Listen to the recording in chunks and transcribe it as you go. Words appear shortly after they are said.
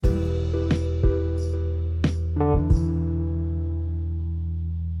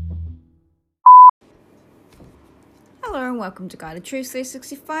Hello and welcome to Guided Truth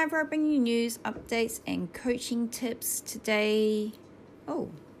 365, where I bring you news, updates and coaching tips. Today,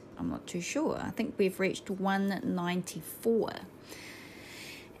 I'm not too sure. I think we've reached 194.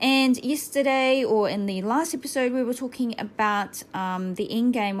 And yesterday, or in the last episode, we were talking about the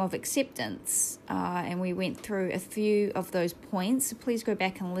end game of acceptance. And we went through a few of those points. So please go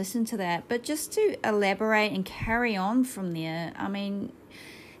back and listen to that. But just to elaborate and carry on from there,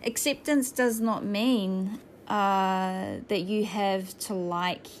 acceptance does not mean that you have to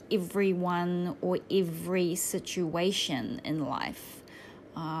like everyone or every situation in life,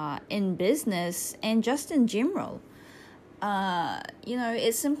 in business, and just in general.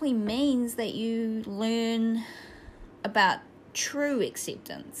 It simply means that you learn about true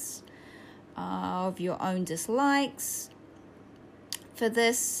acceptance of your own dislikes for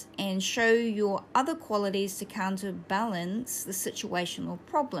this and show your other qualities to counterbalance the situational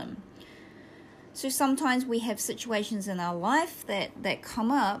problem. So sometimes we have situations in our life that come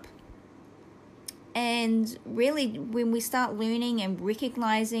up, and really when we start learning and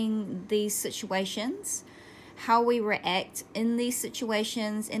recognizing these situations, how we react in these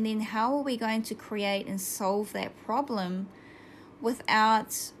situations, and then how are we going to create and solve that problem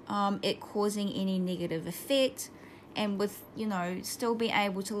without it causing any negative effect, and with still be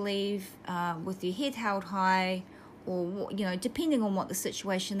able to leave with your head held high, or depending on what the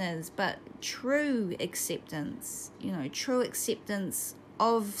situation is. But true acceptance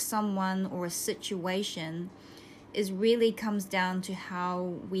of someone or a situation really comes down to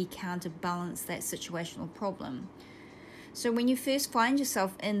how we counterbalance that situational problem. So when you first find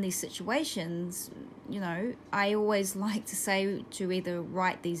yourself in these situations, I always like to say to either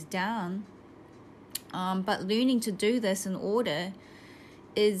write these down, but learning to do this in order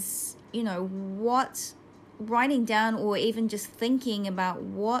is, what writing down, or even just thinking about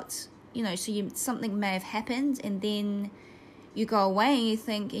what, something may have happened, and then you go away and you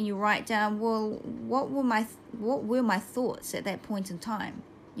think and you write down, well, what were my thoughts at that point in time?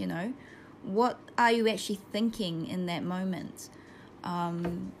 What are you actually thinking in that moment?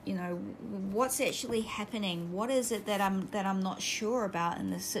 What's actually happening? What is it that I'm not sure about in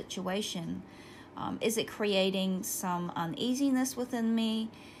this situation? Is it creating some uneasiness within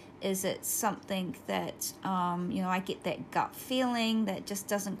me? Is it something that I get that gut feeling that just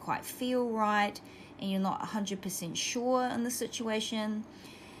doesn't quite feel right, and you're not 100% sure in the situation?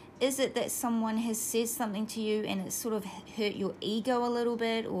 Is it that someone has said something to you and it's sort of hurt your ego a little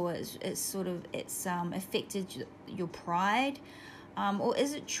bit, or it's affected your pride? Or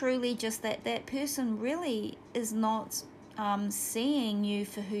is it truly just that person really is not seeing you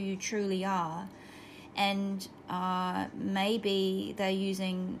for who you truly are? And maybe they're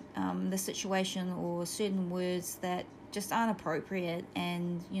using the situation or certain words that just aren't appropriate,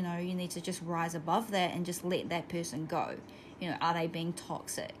 and you need to just rise above that and just let that person go. Are they being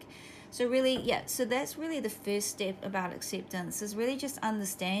toxic? So really, so that's really the first step about acceptance, is really just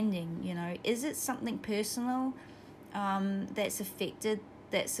understanding, is it something personal that's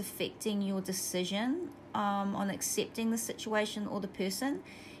affecting your decision on accepting the situation or the person?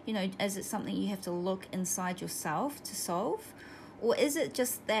 Is it something you have to look inside yourself to solve? Or is it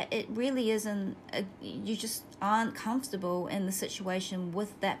just that it really isn't, you just aren't comfortable in the situation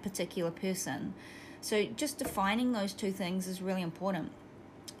with that particular person? So just defining those two things is really important.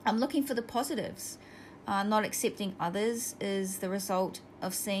 I'm looking for the positives. Not accepting others is the result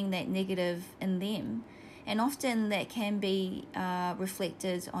of seeing that negative in them. And often that can be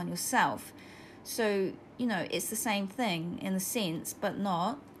reflected on yourself. So, it's the same thing in a sense, but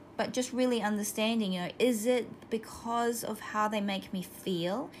not. But just really understanding, is it because of how they make me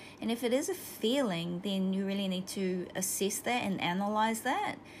feel? And if it is a feeling, then you really need to assess that and analyze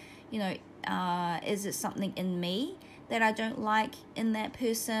that. Is it something in me that I don't like in that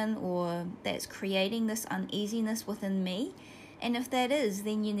person, or that's creating this uneasiness within me? And if that is,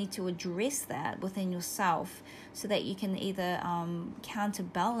 then you need to address that within yourself so that you can either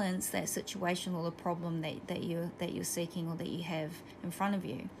counterbalance that situation or the problem that you're seeking or that you have in front of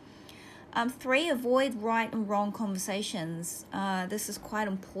you. 3, avoid right and wrong conversations. This is quite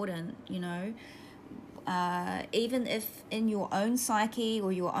important, even if in your own psyche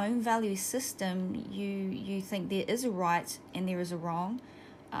or your own value system, you think there is a right and there is a wrong,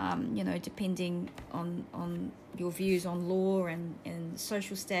 depending on your views on law and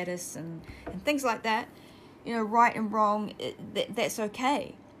social status and things like that. Right and wrong, that's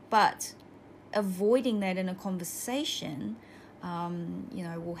okay. But avoiding that in a conversation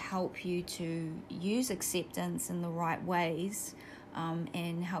will help you to use acceptance in the right ways,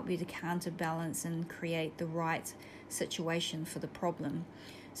 and help you to counterbalance and create the right situation for the problem.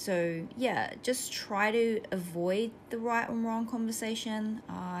 So yeah, just try to avoid the right and wrong conversation,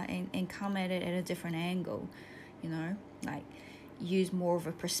 and come at it at a different angle, like use more of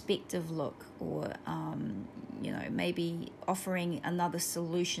a perspective look, or maybe offering another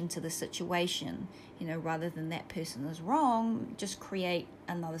solution to the situation, rather than that person is wrong, just create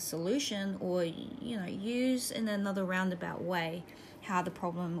another solution, or use in another roundabout way how the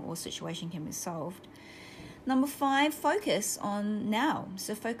problem or situation can be solved. Number 5, focus on now.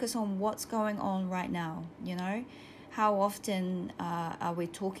 So focus on what's going on right now. How often are we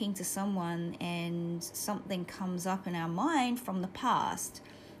talking to someone and something comes up in our mind from the past,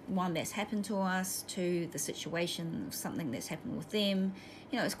 one that's happened to us, to the situation, something that's happened with them.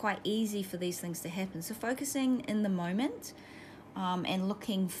 It's quite easy for these things to happen. So focusing in the moment, and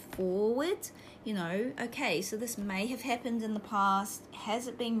looking forward, okay, so this may have happened in the past. Has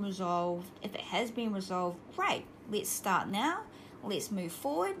it been resolved? If it has been resolved, great. Let's start now. Let's move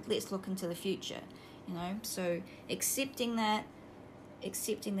forward. Let's look into the future. So accepting that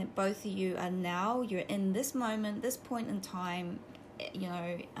both of you are now, you're in this moment, this point in time,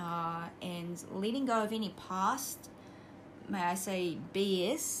 and letting go of any past, may I say,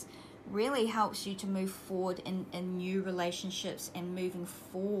 BS, really helps you to move forward in new relationships and moving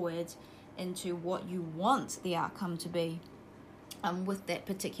forward into what you want the outcome to be with that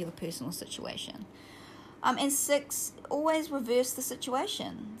particular personal situation. And 6, always reverse the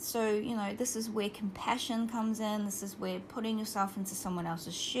situation. So, this is where compassion comes in. This is where putting yourself into someone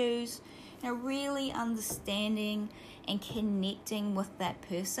else's shoes, really understanding and connecting with that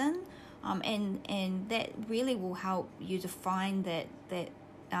person. And that really will help you to find that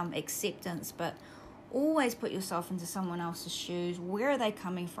acceptance. But always put yourself into someone else's shoes. Where are they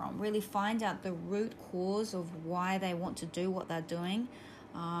coming from? Really find out the root cause of why they want to do what they're doing,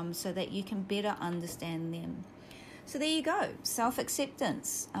 so that you can better understand them. So there you go,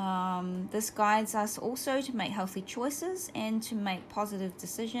 self-acceptance. This guides us also to make healthy choices and to make positive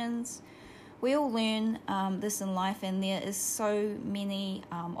decisions. We all learn this in life, and there is so many,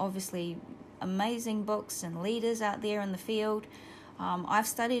 obviously, amazing books and leaders out there in the field. I've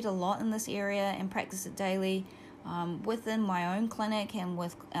studied a lot in this area and practice it daily within my own clinic and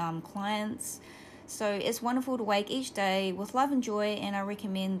with clients. So it's wonderful to wake each day with love and joy, and I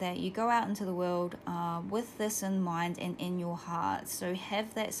recommend that you go out into the world with this in mind and in your heart. So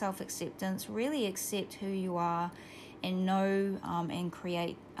have that self-acceptance, really accept who you are, and know and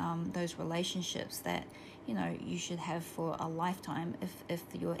create those relationships that you should have for a lifetime if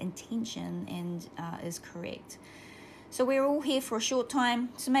your intention and is correct. So we're all here for a short time,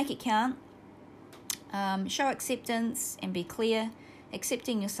 so make it count. Show acceptance and be clear.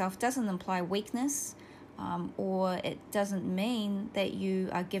 Accepting yourself doesn't imply weakness, or it doesn't mean that you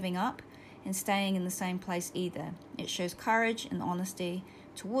are giving up and staying in the same place either. It shows courage and honesty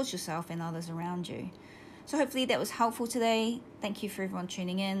towards yourself and others around you. So hopefully that was helpful today. Thank you for everyone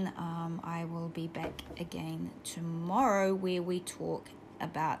tuning in. I will be back again tomorrow, where we talk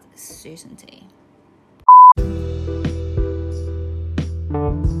about certainty.